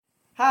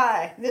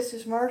Hi, this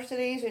is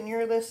Mercedes, and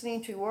you're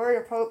listening to Word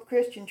of Hope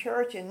Christian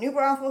Church in New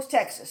Braunfels,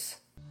 Texas.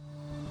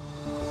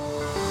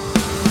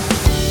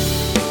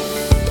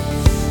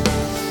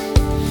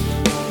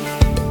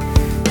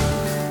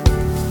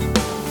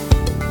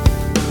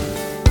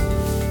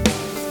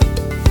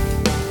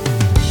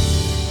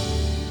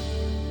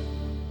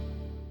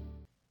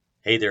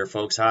 Hey there,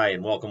 folks. Hi,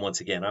 and welcome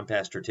once again. I'm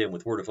Pastor Tim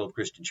with Word of Hope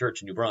Christian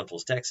Church in New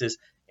Braunfels, Texas,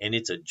 and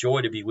it's a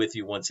joy to be with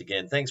you once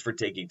again. Thanks for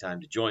taking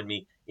time to join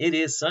me. It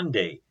is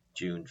Sunday,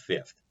 June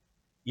 5th.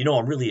 You know,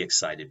 I'm really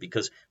excited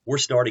because we're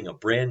starting a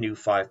brand new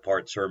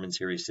 5-part sermon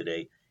series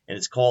today, and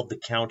it's called The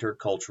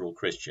Countercultural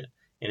Christian,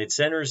 and it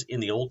centers in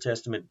the Old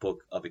Testament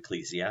book of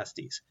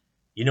Ecclesiastes.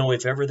 You know,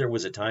 if ever there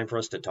was a time for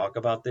us to talk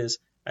about this,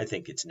 I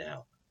think it's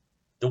now.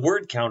 The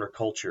word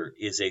counterculture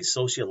is a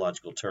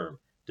sociological term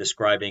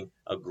describing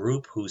a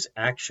group whose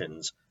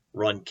actions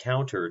run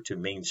counter to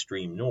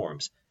mainstream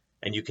norms,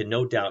 and you can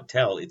no doubt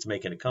tell it's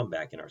making a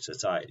comeback in our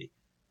society.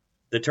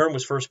 The term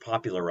was first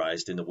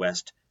popularized in the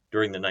West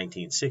during the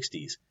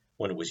 1960s,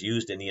 when it was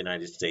used in the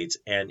United States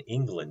and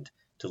England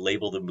to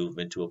label the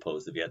movement to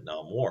oppose the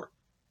Vietnam War.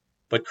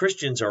 But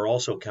Christians are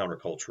also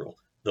countercultural,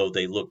 though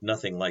they look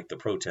nothing like the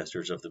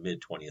protesters of the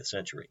mid-20th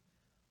century.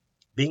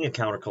 Being a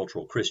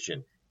countercultural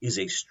Christian is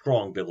a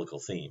strong biblical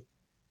theme.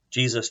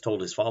 Jesus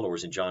told his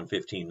followers in John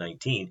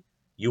 15:19,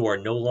 "You are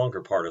no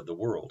longer part of the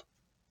world."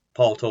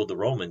 Paul told the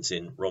Romans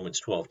in Romans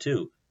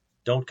 12:2,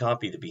 "Don't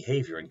copy the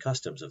behavior and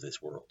customs of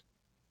this world."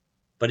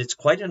 But it's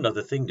quite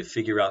another thing to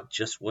figure out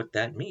just what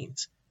that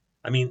means.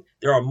 I mean,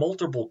 there are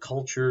multiple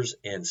cultures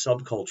and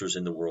subcultures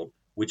in the world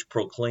which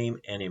proclaim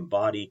and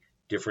embody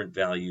different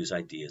values,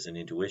 ideas, and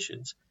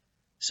intuitions.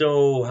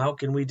 So how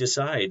can we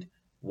decide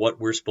what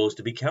we're supposed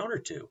to be counter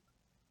to?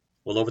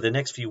 Well, over the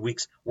next few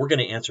weeks, we're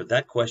going to answer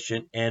that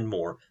question and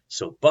more.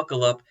 So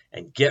buckle up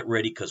and get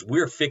ready because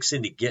we're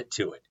fixing to get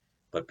to it.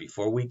 But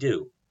before we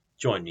do,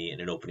 join me in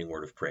an opening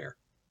word of prayer.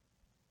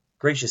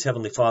 Gracious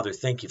Heavenly Father,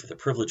 thank you for the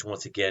privilege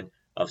once again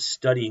of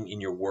studying in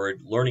your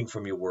word, learning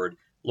from your word.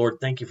 Lord,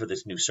 thank you for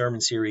this new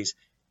sermon series.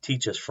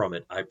 Teach us from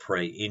it, I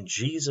pray, in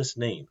Jesus'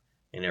 name.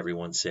 And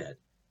everyone said,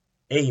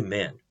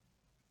 Amen.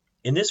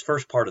 In this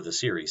first part of the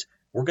series,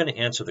 we're going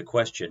to answer the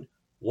question,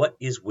 what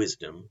is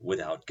wisdom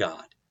without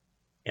God?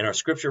 And our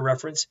scripture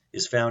reference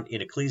is found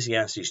in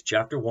Ecclesiastes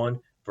chapter 1,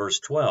 verse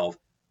 12,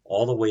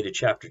 all the way to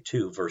chapter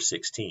 2, verse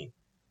 16.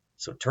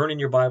 So turn in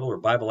your Bible or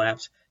Bible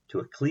apps to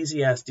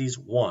Ecclesiastes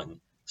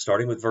 1,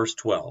 starting with verse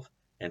 12,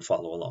 and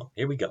follow along.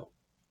 Here we go.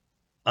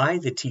 I,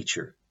 the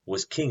teacher,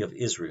 was king of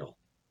Israel,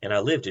 and I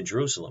lived in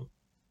Jerusalem.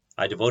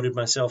 I devoted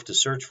myself to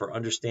search for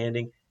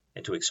understanding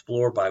and to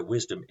explore by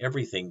wisdom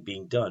everything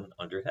being done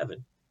under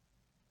heaven.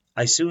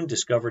 I soon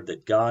discovered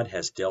that God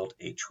has dealt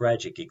a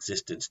tragic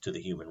existence to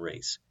the human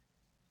race.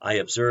 I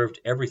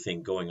observed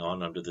everything going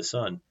on under the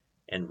sun,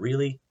 and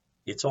really,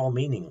 it's all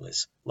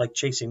meaningless, like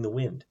chasing the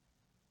wind.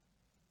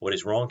 What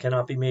is wrong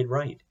cannot be made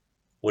right.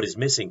 What is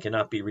missing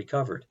cannot be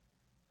recovered.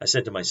 I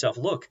said to myself,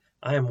 look,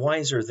 I am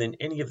wiser than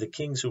any of the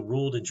kings who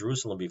ruled in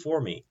Jerusalem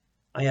before me.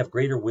 I have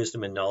greater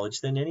wisdom and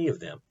knowledge than any of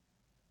them.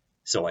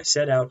 So I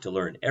set out to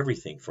learn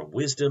everything from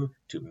wisdom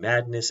to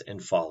madness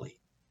and folly.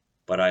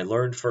 But I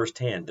learned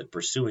firsthand that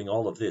pursuing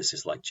all of this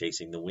is like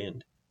chasing the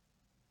wind.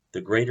 The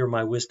greater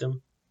my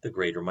wisdom, the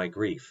greater my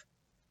grief.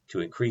 To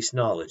increase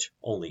knowledge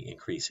only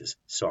increases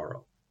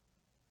sorrow.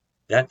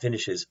 That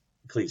finishes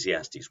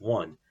Ecclesiastes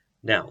 1.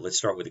 Now let's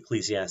start with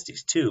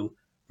Ecclesiastes 2,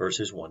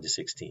 verses 1 to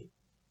 16.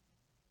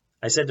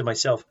 I said to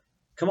myself,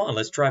 come on,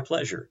 let's try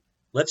pleasure.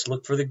 Let's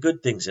look for the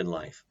good things in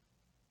life.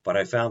 But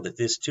I found that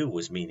this too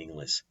was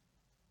meaningless.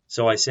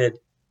 So I said,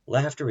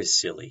 laughter is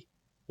silly.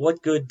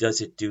 What good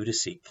does it do to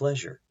seek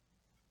pleasure?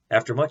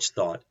 After much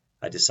thought,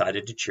 I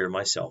decided to cheer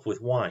myself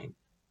with wine.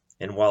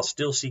 And while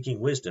still seeking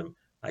wisdom,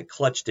 I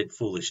clutched at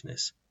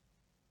foolishness.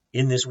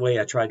 In this way,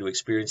 I tried to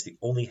experience the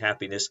only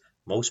happiness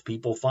most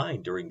people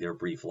find during their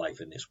brief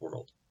life in this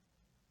world.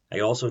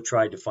 I also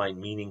tried to find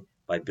meaning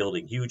by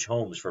building huge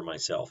homes for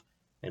myself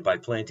and by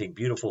planting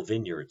beautiful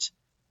vineyards.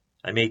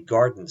 I made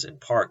gardens and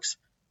parks,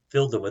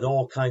 filled them with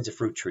all kinds of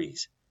fruit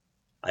trees.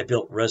 I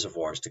built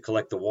reservoirs to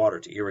collect the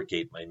water to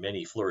irrigate my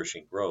many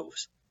flourishing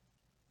groves.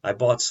 I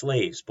bought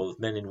slaves,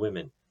 both men and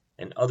women,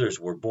 and others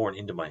were born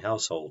into my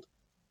household.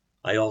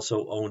 I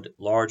also owned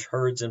large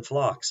herds and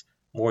flocks,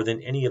 more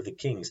than any of the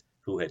kings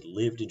who had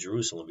lived in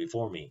Jerusalem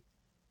before me.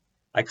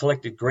 I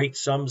collected great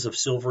sums of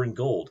silver and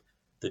gold,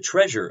 the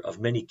treasure of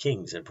many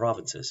kings and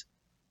provinces.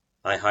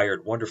 I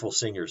hired wonderful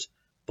singers,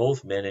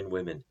 both men and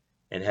women,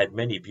 and had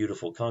many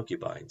beautiful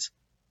concubines.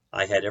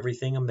 I had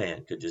everything a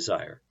man could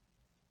desire.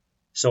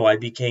 So I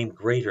became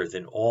greater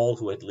than all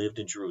who had lived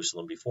in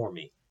Jerusalem before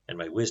me, and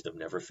my wisdom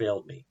never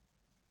failed me.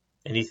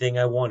 Anything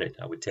I wanted,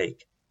 I would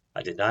take.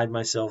 I denied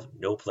myself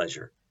no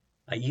pleasure.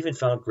 I even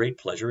found great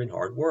pleasure in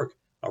hard work,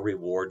 a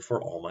reward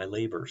for all my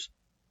labors.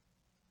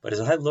 But as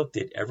I looked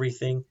at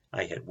everything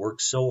I had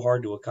worked so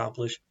hard to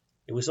accomplish,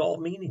 it was all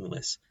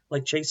meaningless,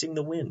 like chasing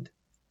the wind.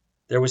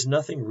 There was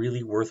nothing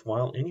really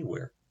worthwhile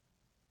anywhere.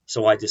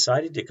 So I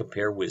decided to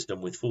compare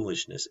wisdom with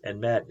foolishness and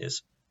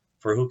madness,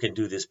 for who can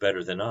do this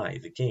better than I,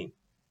 the king?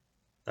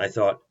 I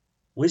thought,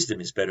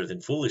 wisdom is better than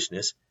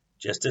foolishness,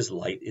 just as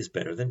light is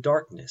better than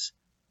darkness.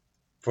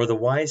 For the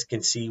wise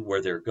can see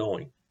where they're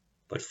going,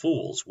 but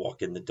fools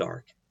walk in the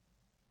dark.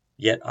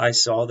 Yet I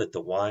saw that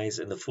the wise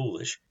and the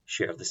foolish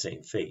share the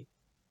same fate.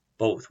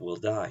 Both will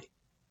die.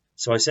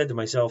 So I said to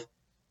myself,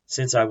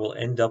 since I will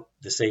end up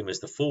the same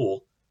as the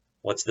fool,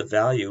 what's the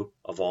value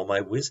of all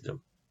my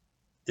wisdom?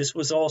 This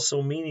was all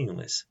so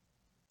meaningless.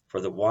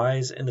 For the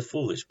wise and the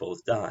foolish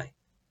both die.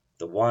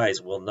 The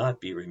wise will not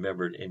be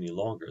remembered any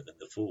longer than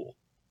the fool.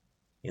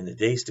 In the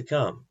days to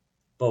come,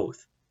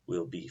 both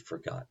will be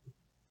forgotten.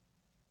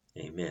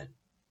 Amen.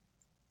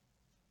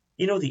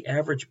 You know, the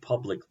average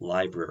public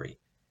library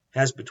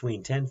has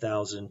between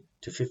 10,000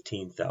 to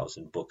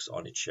 15,000 books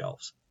on its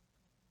shelves.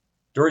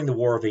 During the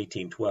War of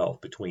 1812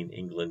 between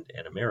England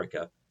and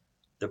America,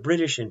 the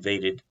British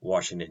invaded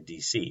Washington,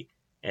 D.C.,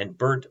 and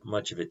burnt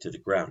much of it to the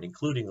ground,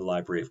 including the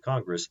Library of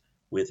Congress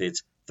with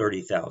its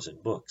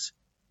 30,000 books.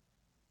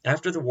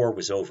 After the war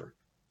was over,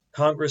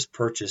 Congress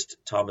purchased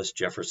Thomas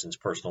Jefferson's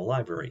personal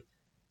library,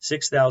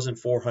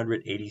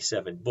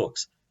 6,487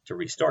 books, to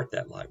restart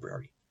that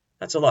library.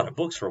 That's a lot of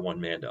books for one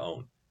man to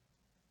own.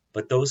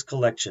 But those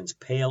collections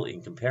pale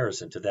in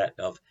comparison to that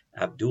of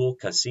Abdul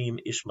Qasim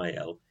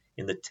Ismail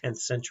in the 10th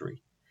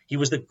century. He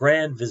was the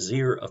Grand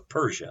Vizier of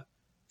Persia,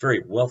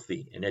 very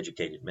wealthy and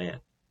educated man.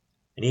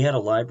 And he had a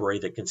library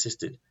that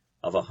consisted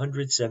of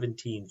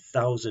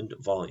 117,000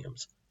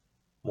 volumes,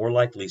 more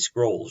likely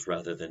scrolls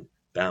rather than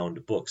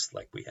bound books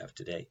like we have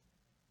today.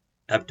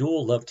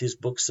 Abdul loved his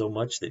books so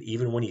much that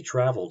even when he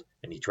traveled,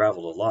 and he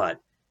traveled a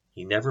lot,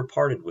 he never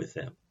parted with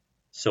them.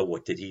 So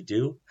what did he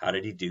do? How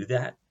did he do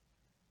that?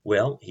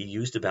 Well, he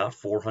used about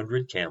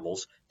 400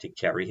 camels to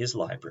carry his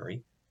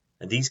library,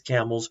 and these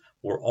camels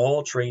were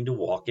all trained to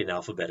walk in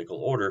alphabetical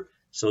order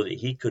so that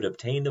he could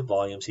obtain the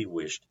volumes he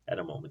wished at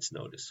a moment's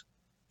notice.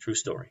 True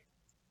story.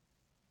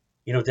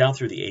 You know, down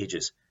through the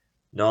ages,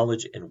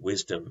 knowledge and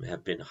wisdom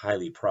have been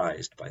highly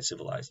prized by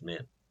civilized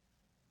men.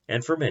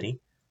 And for many,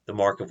 the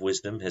mark of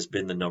wisdom has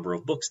been the number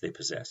of books they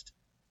possessed.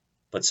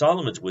 But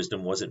Solomon's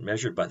wisdom wasn't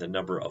measured by the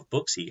number of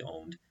books he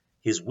owned.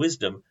 His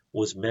wisdom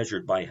was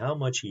measured by how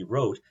much he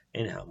wrote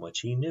and how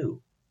much he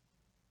knew.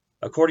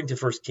 According to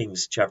 1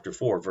 Kings chapter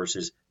 4,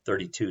 verses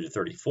 32 to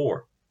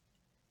 34,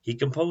 he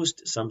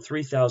composed some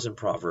 3,000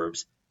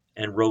 proverbs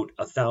and wrote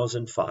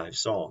 1,005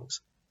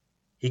 songs.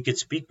 He could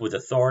speak with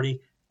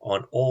authority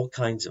on all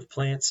kinds of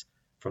plants,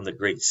 from the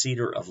great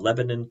cedar of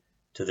Lebanon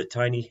to the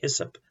tiny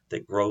hyssop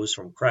that grows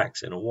from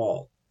cracks in a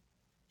wall.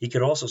 He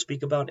could also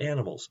speak about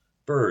animals,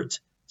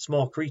 birds,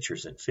 small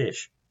creatures, and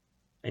fish.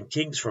 And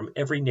kings from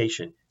every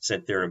nation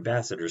sent their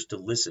ambassadors to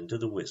listen to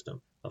the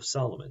wisdom of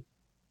Solomon.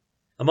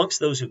 Amongst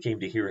those who came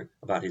to hear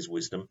about his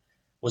wisdom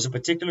was a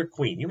particular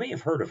queen. You may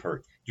have heard of her.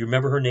 Do you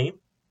remember her name?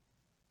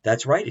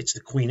 That's right, it's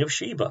the Queen of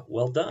Sheba.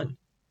 Well done.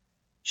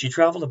 She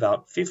traveled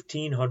about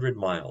 1,500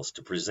 miles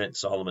to present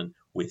Solomon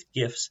with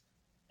gifts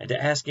and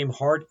to ask him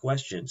hard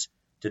questions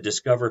to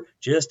discover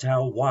just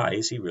how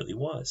wise he really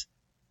was.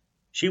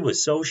 She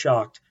was so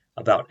shocked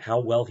about how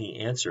well he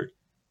answered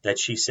that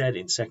she said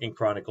in 2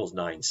 Chronicles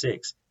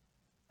 9:6,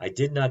 I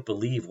did not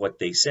believe what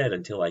they said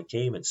until I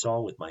came and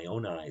saw with my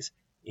own eyes.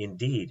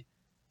 Indeed,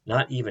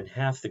 not even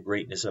half the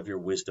greatness of your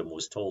wisdom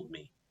was told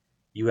me.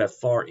 You have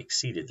far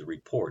exceeded the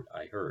report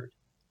I heard.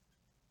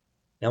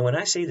 Now, when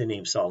I say the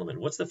name Solomon,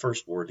 what's the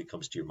first word that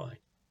comes to your mind?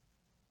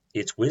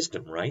 It's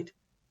wisdom, right?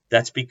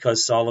 That's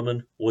because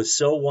Solomon was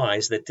so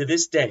wise that to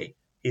this day,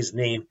 his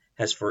name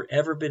has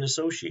forever been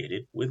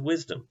associated with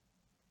wisdom.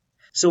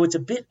 So it's a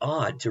bit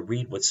odd to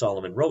read what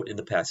Solomon wrote in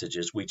the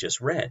passages we just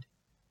read.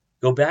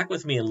 Go back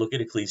with me and look at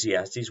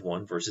Ecclesiastes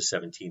 1, verses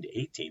 17 to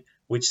 18,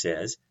 which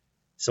says,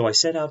 So I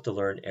set out to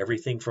learn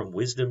everything from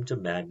wisdom to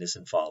madness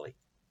and folly.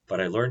 But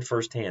I learned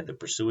firsthand that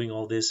pursuing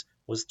all this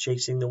was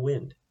chasing the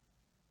wind.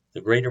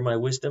 The greater my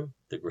wisdom,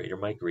 the greater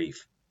my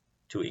grief.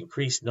 To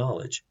increase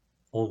knowledge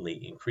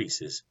only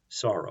increases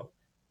sorrow.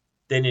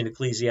 Then in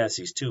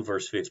Ecclesiastes 2,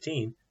 verse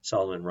 15,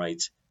 Solomon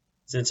writes,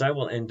 Since I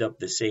will end up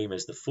the same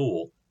as the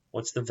fool,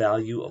 what's the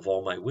value of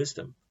all my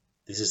wisdom?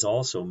 This is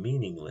also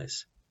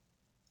meaningless.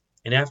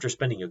 And after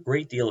spending a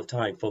great deal of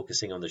time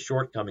focusing on the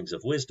shortcomings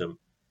of wisdom,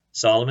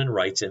 Solomon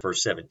writes in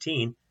verse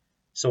 17,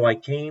 So I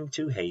came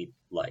to hate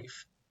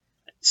life.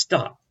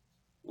 Stop.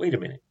 Wait a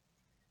minute.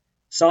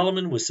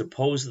 Solomon was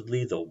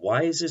supposedly the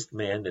wisest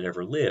man that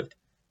ever lived.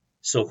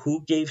 So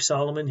who gave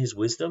Solomon his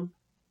wisdom?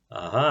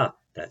 Aha,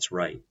 that's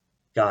right.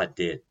 God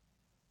did.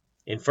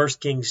 In 1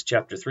 Kings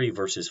chapter 3,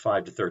 verses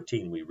 5 to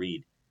 13, we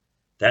read,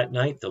 That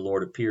night the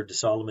Lord appeared to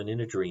Solomon in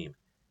a dream,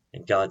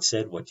 and God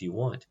said, What do you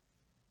want?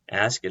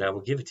 Ask, and I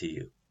will give it to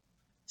you.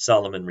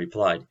 Solomon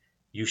replied,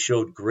 You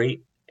showed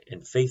great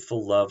and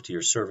faithful love to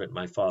your servant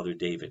my father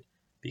David,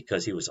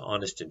 because he was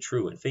honest and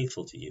true and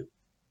faithful to you.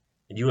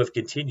 And you have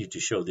continued to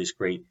show this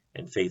great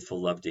and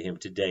faithful love to him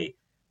today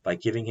by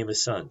giving him a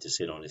son to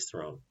sit on his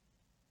throne.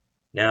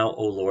 Now,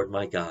 O Lord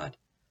my God,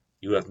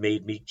 you have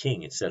made me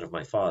king instead of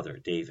my father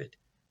David.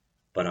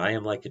 But I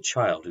am like a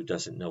child who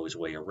doesn't know his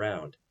way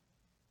around.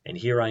 And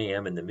here I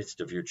am in the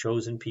midst of your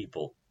chosen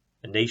people,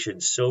 a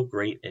nation so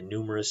great and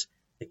numerous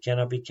it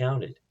cannot be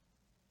counted.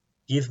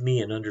 Give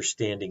me an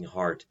understanding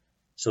heart,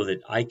 so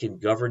that I can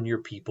govern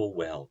your people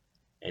well,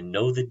 and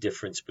know the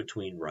difference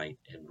between right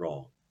and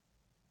wrong.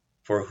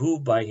 For who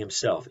by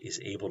himself is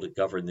able to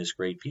govern this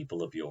great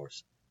people of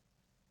yours?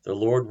 The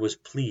Lord was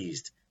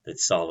pleased that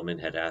Solomon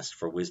had asked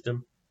for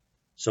wisdom.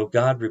 So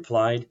God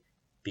replied,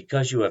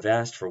 because you have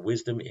asked for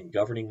wisdom in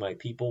governing my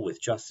people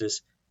with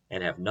justice,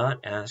 and have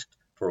not asked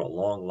for a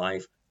long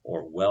life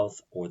or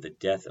wealth or the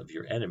death of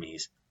your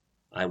enemies,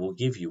 I will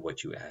give you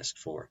what you asked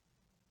for.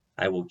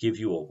 I will give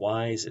you a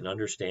wise and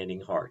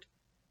understanding heart,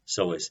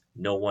 so as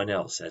no one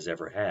else has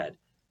ever had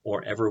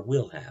or ever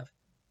will have.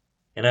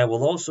 And I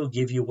will also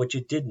give you what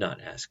you did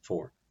not ask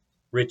for,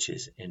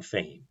 riches and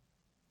fame.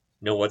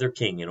 No other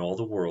king in all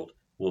the world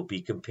will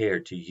be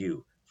compared to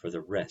you for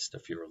the rest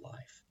of your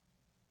life.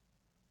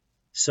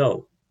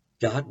 So,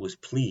 God was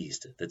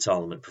pleased that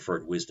Solomon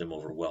preferred wisdom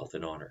over wealth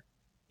and honor.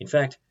 In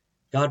fact,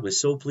 God was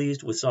so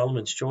pleased with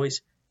Solomon's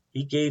choice,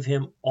 he gave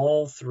him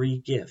all three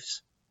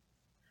gifts.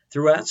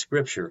 Throughout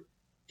Scripture,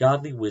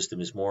 godly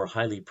wisdom is more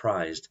highly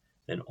prized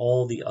than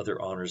all the other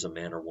honors a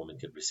man or woman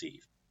could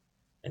receive.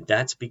 And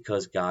that's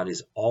because God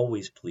is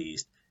always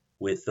pleased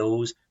with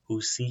those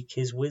who seek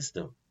his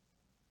wisdom.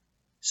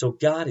 So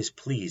God is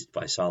pleased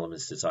by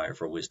Solomon's desire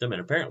for wisdom,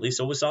 and apparently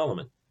so was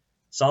Solomon.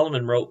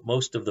 Solomon wrote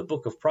most of the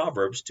book of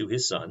Proverbs to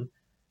his son,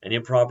 and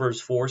in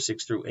Proverbs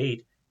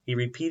 4:6-8, he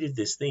repeated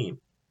this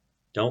theme.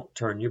 Don't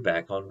turn your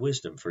back on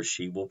wisdom, for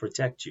she will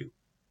protect you.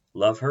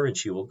 Love her and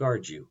she will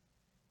guard you.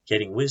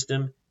 Getting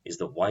wisdom is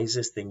the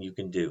wisest thing you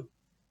can do.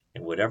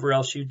 And whatever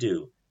else you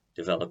do,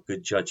 develop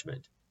good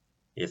judgment.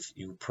 If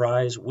you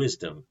prize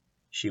wisdom,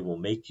 she will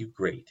make you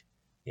great.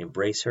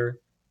 Embrace her,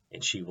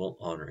 and she will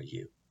honor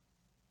you.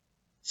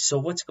 So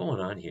what's going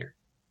on here?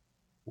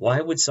 Why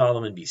would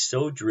Solomon be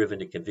so driven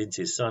to convince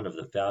his son of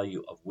the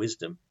value of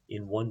wisdom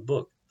in one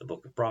book, the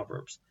book of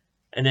Proverbs,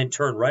 and then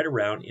turn right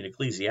around in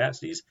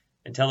Ecclesiastes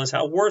and tell us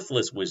how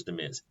worthless wisdom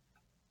is?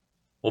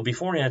 Well,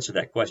 before I answer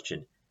that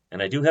question,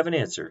 and I do have an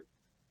answer,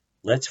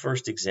 let's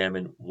first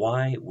examine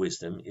why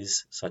wisdom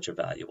is such a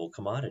valuable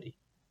commodity.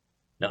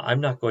 Now,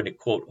 I'm not going to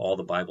quote all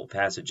the Bible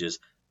passages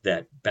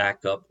that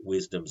back up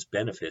wisdom's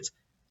benefits,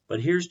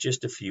 but here's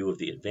just a few of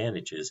the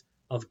advantages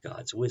of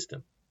God's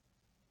wisdom.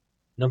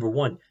 Number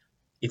one,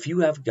 if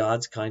you have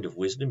God's kind of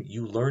wisdom,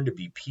 you learn to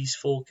be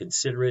peaceful,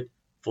 considerate,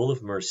 full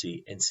of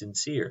mercy, and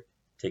sincere.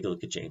 Take a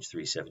look at James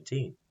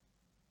 3:17.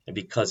 And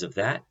because of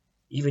that,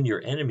 even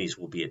your enemies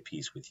will be at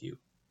peace with you.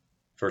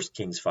 1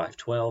 Kings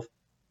 5:12,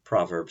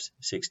 Proverbs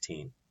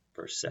 16,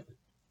 verse 7.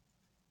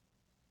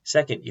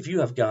 Second, if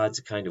you have God's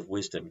kind of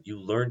wisdom, you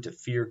learn to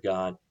fear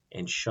God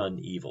and shun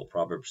evil.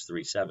 Proverbs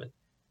 3:7.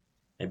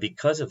 And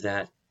because of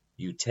that,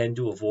 you tend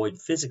to avoid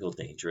physical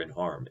danger and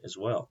harm as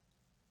well.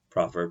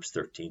 Proverbs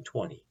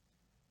 13:20.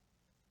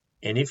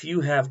 And if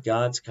you have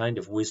God's kind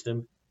of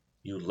wisdom,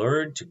 you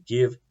learn to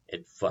give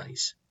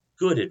advice,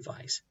 good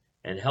advice,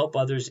 and help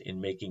others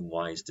in making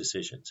wise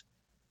decisions.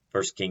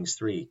 1 Kings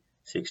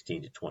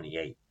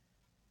 3:16-28.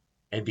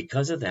 And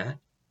because of that,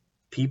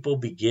 people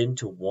begin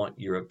to want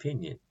your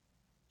opinion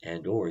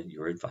and or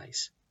your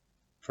advice.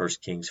 1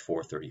 Kings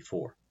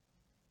 4:34.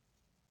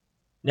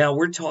 Now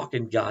we're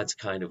talking God's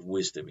kind of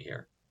wisdom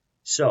here.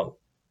 So,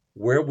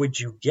 where would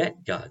you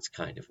get God's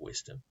kind of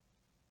wisdom?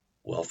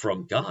 Well,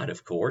 from God,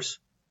 of course.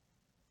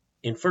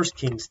 In 1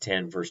 Kings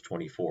 10, verse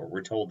 24,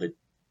 we're told that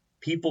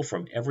people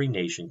from every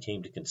nation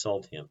came to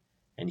consult him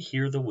and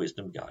hear the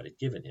wisdom God had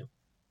given him.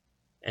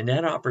 And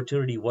that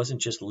opportunity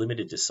wasn't just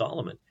limited to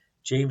Solomon.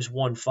 James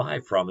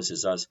 1:5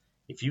 promises us,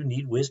 if you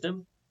need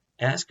wisdom,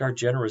 ask our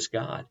generous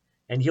God,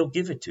 and he'll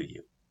give it to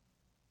you.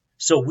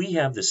 So we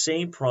have the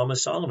same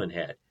promise Solomon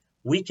had.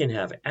 We can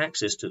have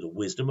access to the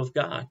wisdom of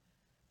God.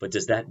 But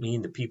does that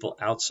mean the people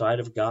outside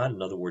of God,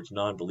 in other words,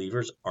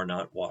 non-believers, are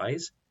not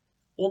wise?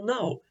 Well,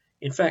 no.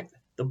 In fact,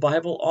 the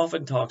Bible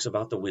often talks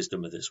about the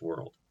wisdom of this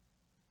world.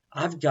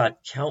 I've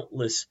got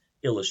countless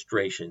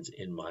illustrations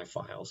in my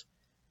files,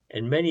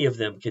 and many of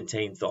them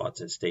contain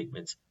thoughts and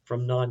statements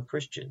from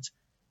non-Christians,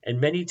 and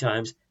many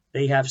times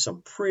they have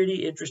some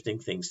pretty interesting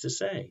things to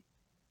say.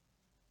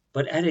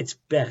 But at its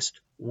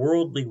best,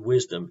 worldly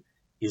wisdom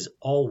is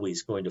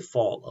always going to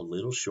fall a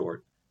little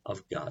short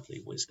of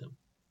godly wisdom.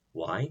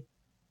 Why?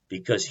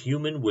 Because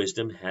human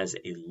wisdom has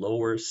a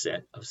lower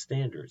set of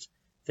standards.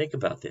 Think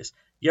about this.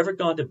 You ever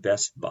gone to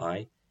Best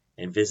Buy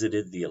and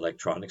visited the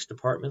electronics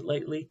department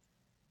lately?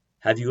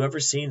 Have you ever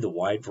seen the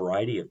wide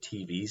variety of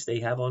TVs they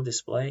have on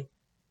display?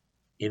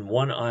 In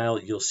one aisle,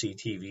 you'll see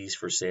TVs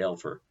for sale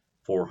for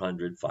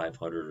 $400,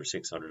 $500, or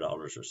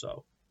 $600 or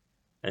so.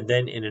 And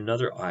then in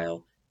another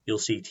aisle, you'll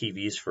see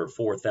TVs for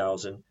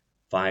 $4,000,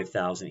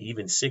 $5,000,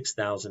 even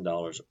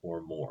 $6,000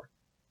 or more.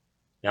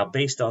 Now,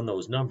 based on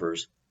those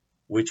numbers,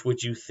 which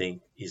would you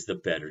think is the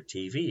better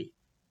TV?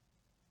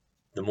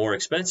 The more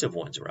expensive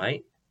ones,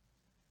 right?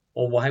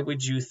 Well, why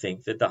would you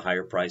think that the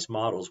higher price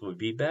models would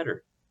be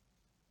better?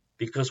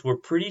 Because we're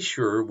pretty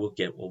sure we'll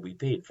get what we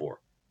paid for.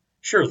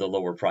 Sure, the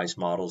lower price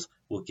models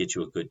will get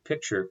you a good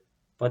picture,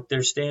 but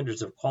their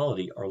standards of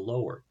quality are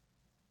lower.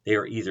 They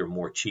are either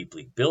more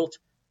cheaply built,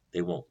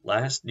 they won't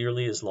last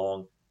nearly as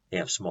long, they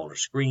have smaller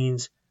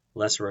screens,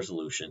 less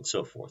resolution,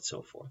 so forth,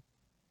 so forth.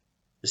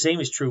 The same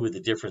is true with the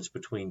difference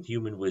between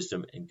human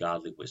wisdom and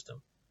godly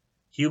wisdom.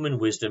 Human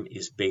wisdom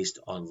is based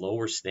on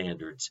lower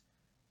standards.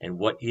 And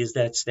what is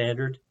that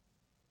standard?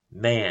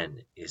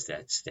 Man is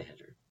that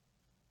standard.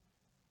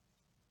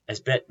 As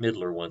Bette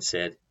Midler once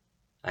said,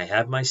 I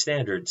have my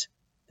standards.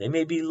 They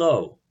may be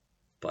low,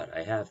 but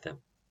I have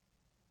them.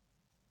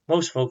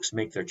 Most folks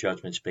make their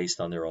judgments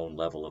based on their own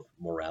level of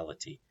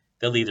morality.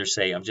 They'll either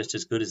say, I'm just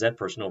as good as that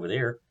person over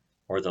there,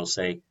 or they'll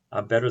say,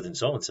 I'm better than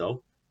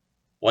so-and-so.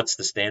 What's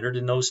the standard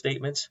in those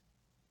statements?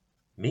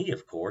 Me,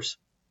 of course.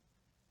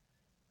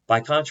 By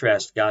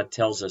contrast, God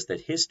tells us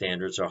that his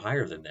standards are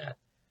higher than that.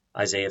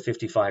 Isaiah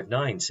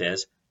 55:9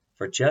 says,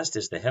 For just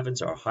as the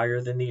heavens are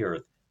higher than the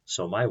earth,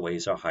 so my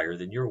ways are higher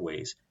than your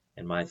ways,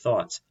 and my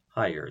thoughts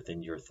higher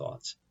than your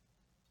thoughts.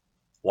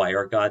 Why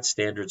are God's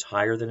standards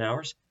higher than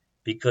ours?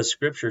 Because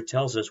Scripture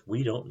tells us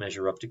we don't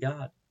measure up to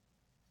God.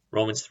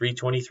 Romans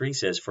 3:23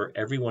 says, For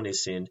everyone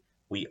has sinned,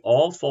 we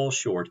all fall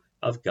short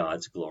of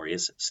God's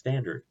glorious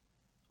standard.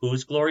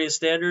 Whose glorious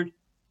standard?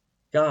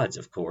 God's,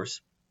 of course.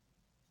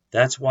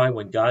 That's why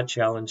when God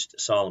challenged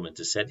Solomon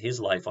to set his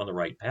life on the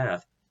right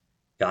path,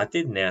 God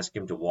didn't ask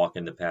him to walk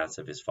in the paths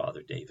of his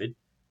father David,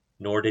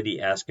 nor did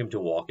he ask him to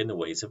walk in the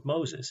ways of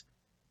Moses.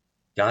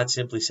 God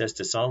simply says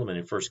to Solomon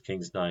in 1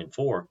 Kings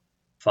 9:4,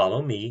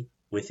 Follow me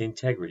with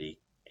integrity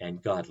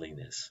and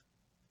godliness.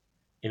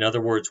 In other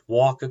words,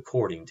 walk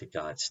according to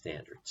God's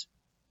standards.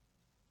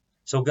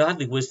 So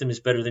godly wisdom is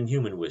better than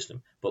human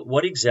wisdom. But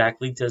what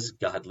exactly does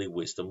godly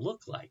wisdom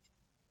look like?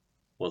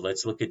 Well,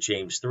 let's look at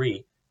James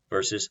 3,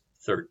 verses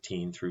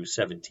 13 through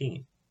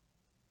 17.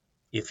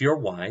 If you're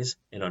wise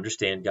and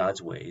understand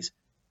God's ways,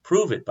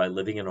 prove it by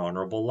living an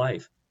honorable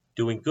life,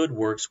 doing good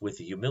works with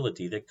the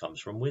humility that comes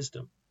from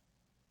wisdom.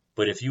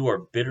 But if you are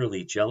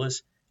bitterly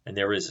jealous and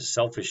there is a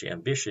selfish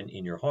ambition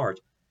in your heart,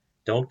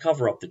 don't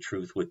cover up the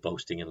truth with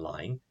boasting and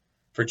lying,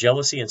 for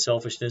jealousy and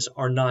selfishness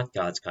are not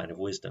God's kind of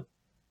wisdom.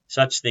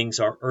 Such things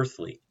are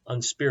earthly,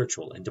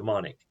 unspiritual, and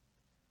demonic.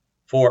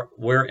 For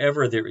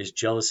wherever there is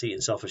jealousy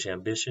and selfish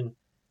ambition,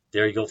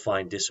 there you'll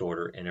find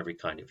disorder and every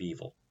kind of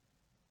evil.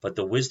 But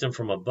the wisdom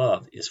from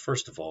above is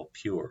first of all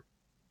pure.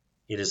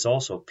 It is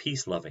also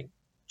peace-loving,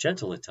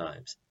 gentle at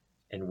times,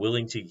 and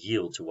willing to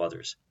yield to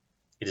others.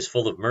 It is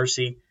full of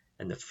mercy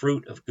and the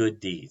fruit of good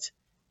deeds.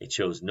 It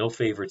shows no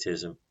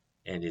favoritism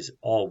and is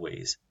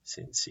always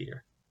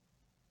sincere.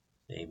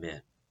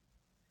 Amen.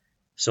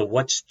 So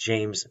what's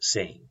James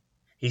saying?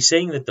 He's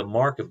saying that the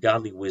mark of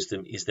godly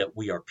wisdom is that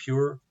we are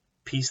pure,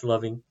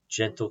 peace-loving,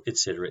 gentle,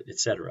 considerate,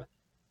 etc.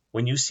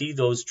 When you see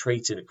those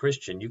traits in a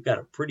Christian, you've got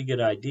a pretty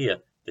good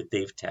idea that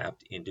they've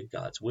tapped into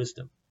God's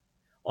wisdom.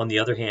 On the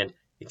other hand,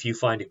 if you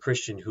find a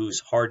Christian who's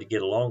hard to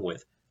get along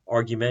with,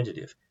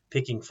 argumentative,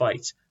 picking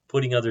fights,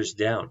 putting others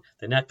down,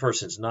 then that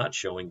person's not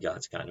showing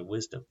God's kind of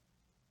wisdom.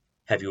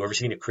 Have you ever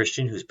seen a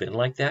Christian who's been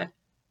like that?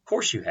 Of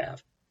course you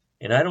have.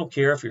 And I don't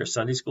care if you're a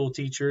Sunday school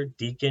teacher,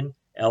 deacon,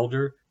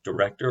 elder,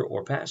 director,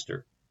 or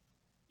pastor.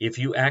 If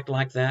you act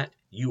like that,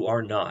 you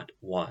are not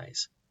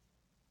wise.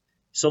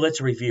 So let's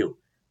review.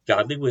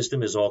 Godly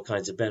wisdom has all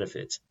kinds of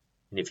benefits.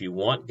 And if you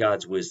want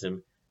God's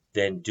wisdom,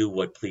 then do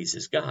what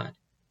pleases God.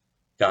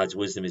 God's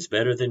wisdom is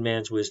better than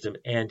man's wisdom,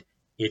 and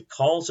it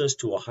calls us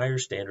to a higher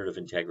standard of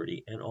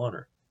integrity and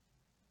honor.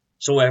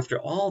 So after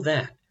all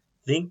that,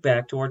 think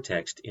back to our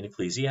text in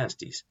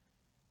Ecclesiastes.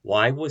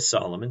 Why was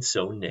Solomon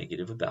so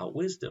negative about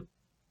wisdom?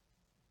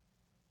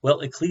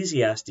 Well,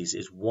 Ecclesiastes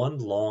is one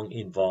long,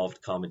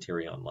 involved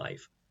commentary on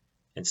life,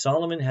 and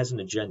Solomon has an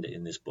agenda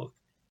in this book.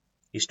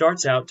 He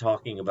starts out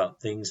talking about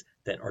things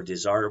that are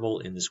desirable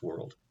in this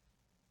world,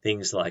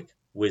 things like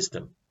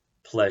wisdom,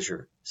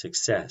 pleasure,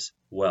 success,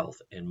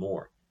 wealth, and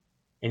more.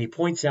 And he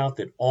points out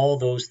that all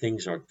those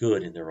things are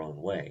good in their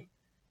own way.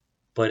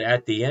 But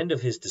at the end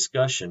of his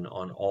discussion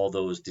on all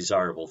those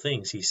desirable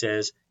things, he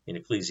says in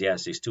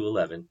Ecclesiastes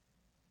 2:11,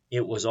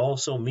 it was all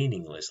so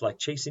meaningless, like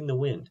chasing the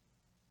wind.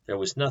 There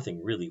was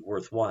nothing really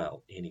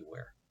worthwhile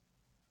anywhere.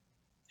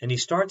 And he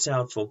starts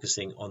out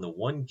focusing on the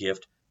one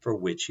gift for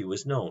which he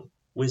was known,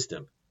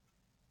 wisdom.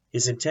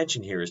 His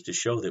intention here is to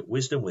show that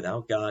wisdom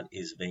without God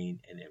is vain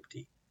and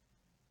empty.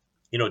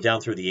 You know,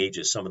 down through the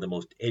ages, some of the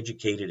most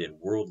educated and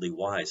worldly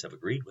wise have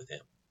agreed with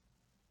him.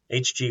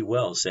 H.G.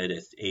 Wells said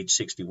at age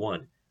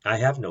 61, I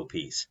have no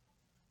peace.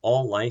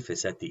 All life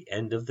is at the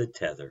end of the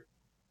tether.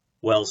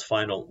 Wells'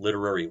 final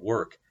literary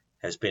work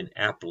has been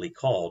aptly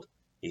called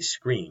a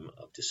scream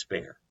of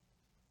despair.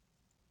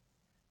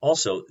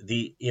 Also,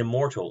 the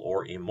immortal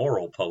or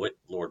immoral poet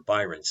Lord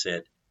Byron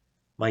said,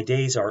 my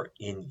days are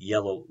in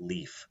yellow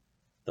leaf.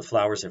 The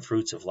flowers and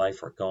fruits of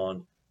life are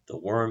gone. The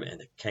worm and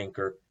the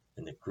canker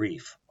and the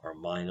grief are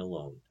mine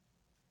alone.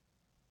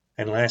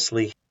 And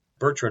lastly,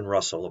 Bertrand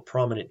Russell, a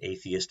prominent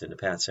atheist in the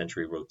past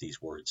century, wrote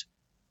these words,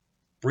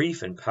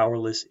 brief and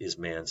powerless is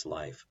man's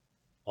life.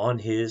 On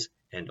his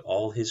and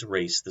all his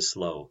race the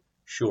slow,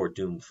 sure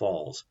doom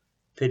falls,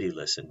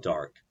 pitiless and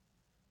dark.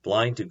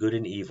 Blind to good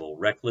and evil,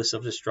 reckless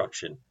of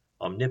destruction,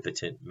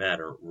 omnipotent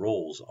matter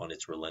rolls on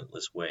its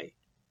relentless way.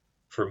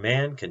 For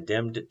man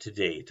condemned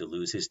today to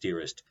lose his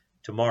dearest,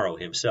 tomorrow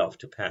himself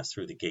to pass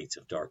through the gates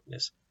of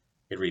darkness,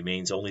 it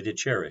remains only to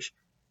cherish,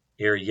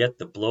 ere yet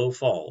the blow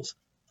falls,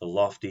 the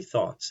lofty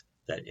thoughts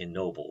that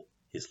ennoble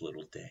his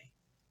little day.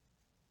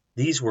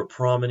 These were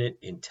prominent,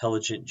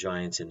 intelligent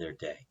giants in their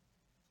day.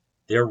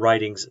 Their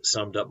writings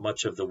summed up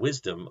much of the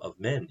wisdom of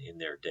men in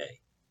their day.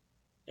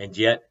 And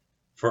yet,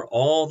 for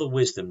all the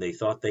wisdom they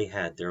thought they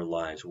had, their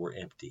lives were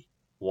empty.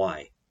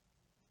 Why?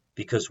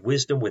 Because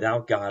wisdom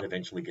without God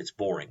eventually gets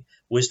boring.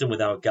 Wisdom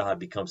without God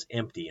becomes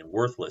empty and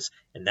worthless,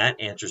 and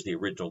that answers the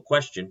original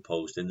question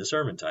posed in the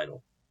sermon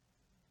title.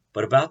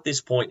 But about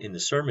this point in the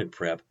sermon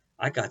prep,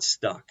 I got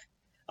stuck.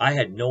 I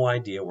had no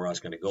idea where I was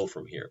going to go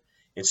from here.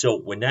 And so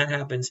when that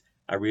happens,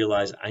 I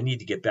realized I need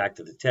to get back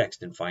to the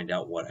text and find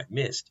out what I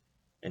missed.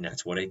 And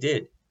that's what I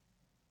did.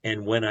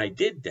 And when I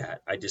did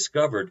that, I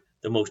discovered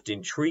the most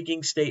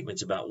intriguing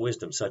statements about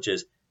wisdom, such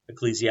as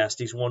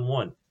Ecclesiastes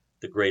 1:1,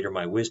 the greater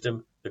my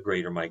wisdom, the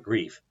greater my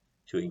grief.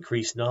 To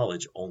increase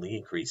knowledge only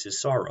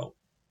increases sorrow.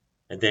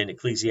 And then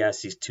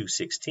Ecclesiastes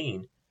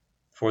 2:16,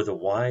 for the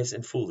wise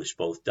and foolish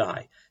both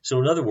die. So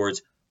in other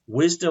words,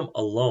 wisdom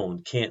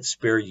alone can't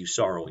spare you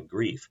sorrow and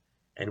grief,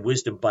 and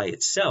wisdom by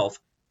itself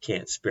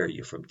can't spare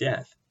you from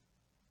death.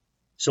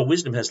 So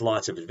wisdom has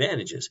lots of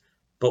advantages,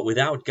 but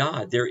without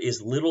God, there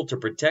is little to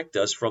protect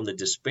us from the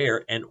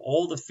despair and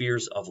all the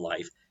fears of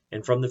life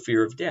and from the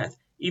fear of death.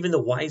 Even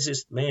the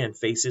wisest man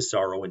faces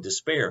sorrow and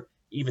despair.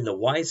 Even the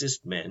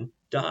wisest men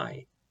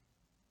die.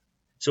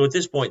 So at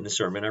this point in the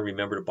sermon, I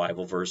remembered a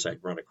Bible verse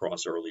I'd run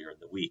across earlier in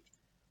the week.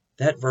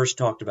 That verse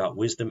talked about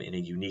wisdom in a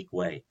unique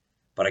way,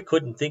 but I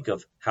couldn't think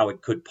of how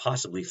it could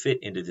possibly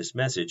fit into this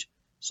message,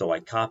 so I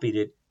copied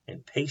it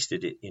and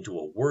pasted it into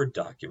a Word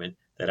document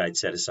that I'd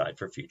set aside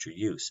for future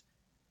use.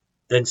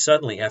 Then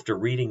suddenly, after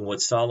reading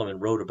what Solomon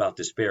wrote about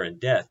despair and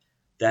death,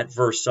 that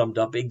verse summed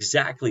up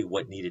exactly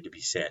what needed to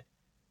be said.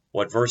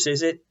 What verse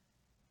is it?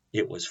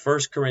 It was 1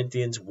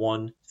 Corinthians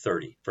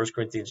 1:30, 1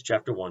 Corinthians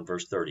chapter 1,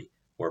 verse 30,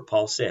 where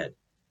Paul said,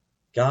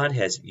 God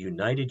has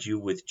united you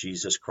with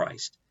Jesus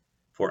Christ.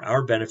 For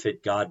our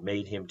benefit, God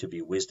made him to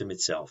be wisdom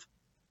itself.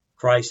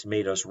 Christ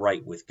made us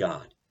right with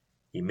God.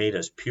 He made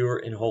us pure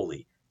and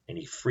holy, and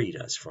he freed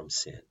us from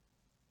sin.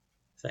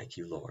 Thank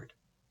you, Lord.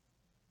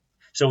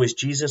 So is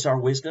Jesus our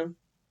wisdom?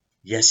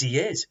 Yes, he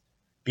is,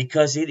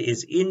 because it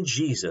is in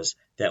Jesus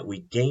that we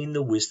gain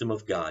the wisdom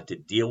of God to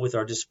deal with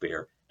our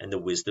despair and the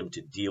wisdom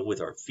to deal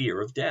with our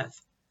fear of death.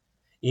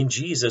 In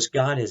Jesus,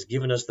 God has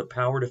given us the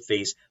power to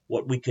face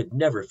what we could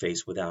never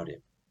face without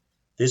him.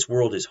 This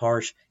world is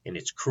harsh, and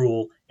it's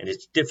cruel, and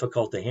it's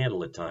difficult to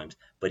handle at times,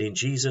 but in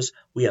Jesus,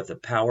 we have the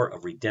power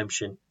of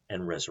redemption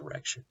and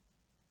resurrection.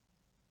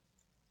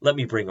 Let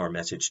me bring our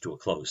message to a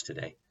close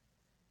today.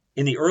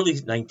 In the early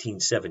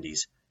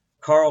 1970s,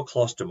 Karl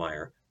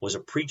Klostermaier was a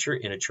preacher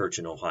in a church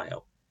in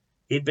Ohio.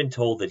 He'd been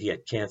told that he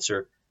had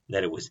cancer,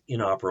 that it was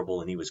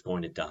inoperable, and he was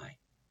going to die.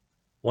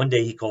 One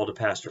day he called a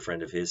pastor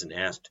friend of his and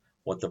asked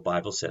what the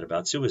Bible said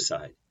about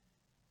suicide.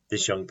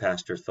 This young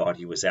pastor thought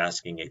he was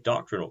asking a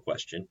doctrinal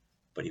question,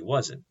 but he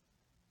wasn't.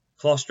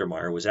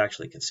 Klostermaier was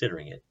actually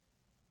considering it.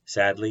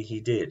 Sadly, he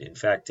did, in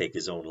fact, take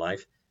his own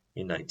life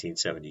in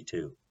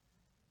 1972.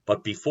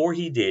 But before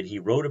he did, he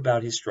wrote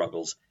about his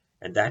struggles,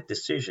 and that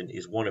decision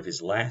is one of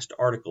his last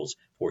articles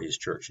for his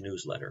church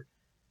newsletter.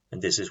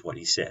 And this is what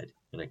he said,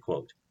 and I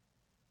quote,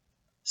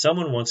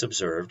 Someone once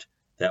observed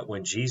that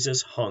when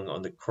Jesus hung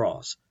on the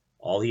cross,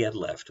 all he had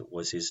left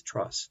was his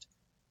trust.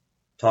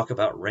 Talk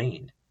about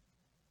rain.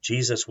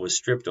 Jesus was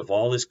stripped of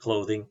all his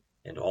clothing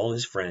and all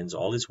his friends,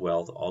 all his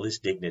wealth, all his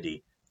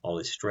dignity, all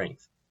his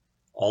strength.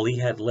 All he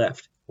had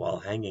left while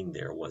hanging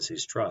there was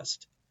his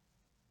trust.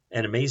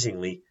 And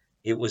amazingly,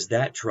 it was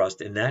that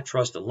trust and that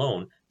trust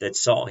alone that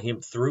saw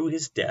him through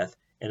his death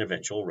and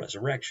eventual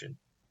resurrection.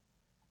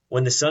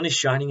 When the sun is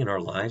shining in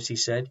our lives, he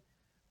said,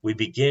 we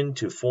begin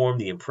to form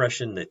the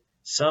impression that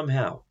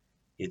somehow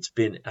it's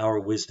been our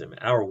wisdom,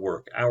 our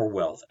work, our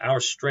wealth, our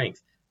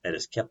strength that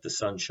has kept the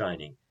sun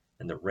shining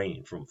and the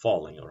rain from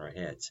falling on our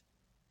heads.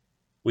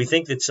 We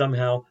think that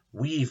somehow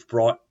we've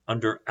brought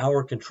under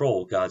our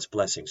control God's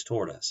blessings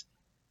toward us.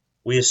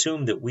 We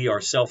assume that we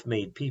are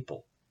self-made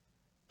people.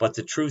 But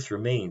the truth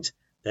remains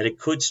that it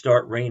could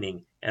start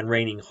raining and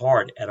raining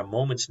hard at a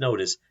moment's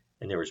notice,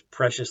 and there is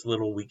precious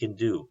little we can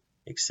do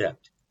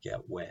except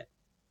get wet.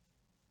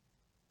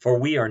 For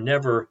we are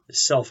never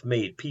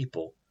self-made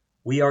people.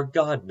 We are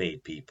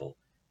God-made people.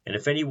 And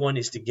if anyone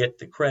is to get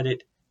the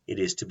credit, it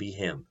is to be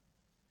him.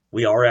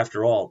 We are,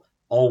 after all,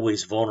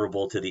 always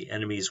vulnerable to the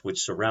enemies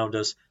which surround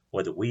us,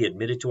 whether we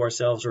admit it to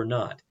ourselves or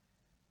not.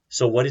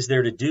 So what is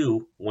there to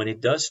do when it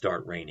does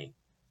start raining?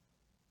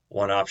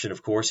 One option,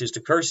 of course, is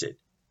to curse it,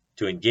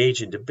 to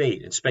engage in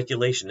debate and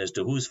speculation as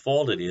to whose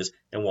fault it is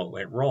and what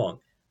went wrong.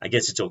 I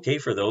guess it's okay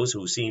for those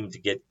who seem to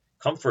get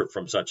comfort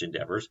from such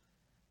endeavors,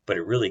 but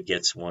it really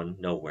gets one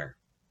nowhere.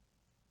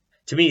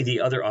 To me,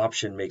 the other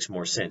option makes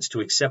more sense,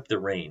 to accept the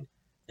rain,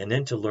 and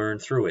then to learn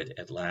through it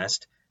at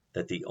last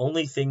that the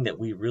only thing that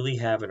we really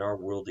have in our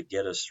world to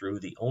get us through,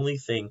 the only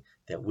thing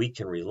that we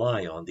can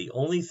rely on, the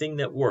only thing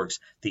that works,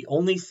 the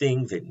only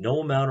thing that no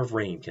amount of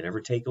rain can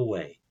ever take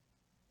away,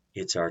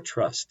 it's our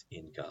trust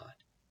in God.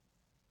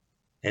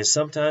 And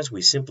sometimes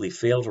we simply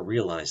fail to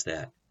realize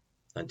that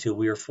until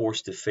we are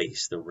forced to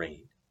face the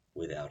rain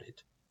without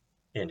it.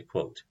 End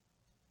quote.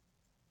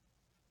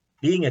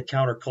 Being a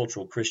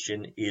countercultural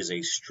Christian is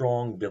a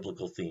strong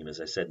biblical theme,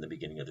 as I said in the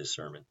beginning of this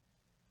sermon.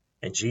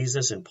 And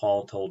Jesus and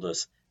Paul told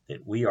us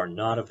that we are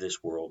not of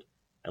this world,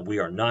 and we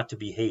are not to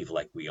behave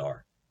like we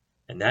are.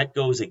 And that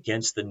goes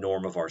against the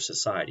norm of our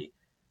society.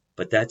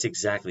 But that's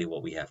exactly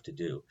what we have to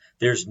do.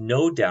 There's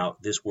no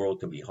doubt this world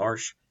can be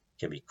harsh,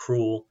 can be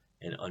cruel,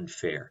 and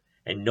unfair.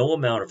 And no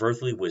amount of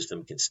earthly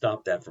wisdom can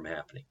stop that from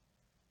happening.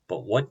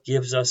 But what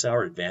gives us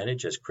our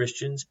advantage as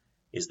Christians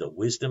is the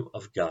wisdom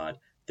of God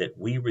that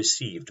we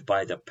received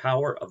by the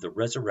power of the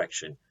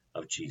resurrection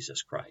of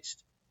Jesus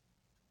Christ.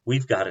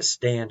 We've got to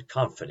stand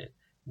confident,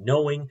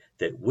 knowing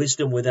that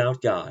wisdom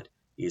without God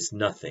is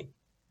nothing.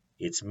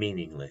 It's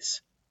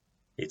meaningless.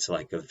 It's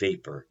like a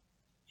vapor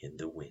in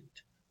the wind.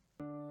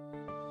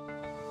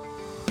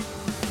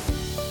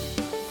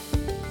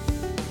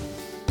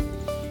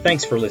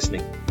 Thanks for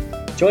listening.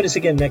 Join us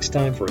again next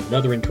time for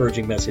another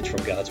encouraging message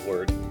from God's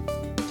Word.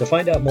 To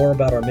find out more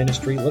about our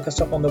ministry, look us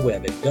up on the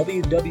web at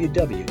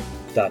www.whccnb.org.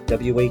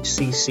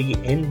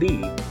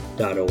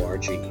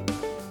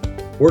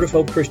 Word of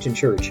Hope Christian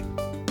Church.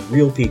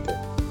 Real people,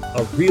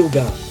 a real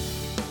God,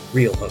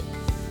 real hope.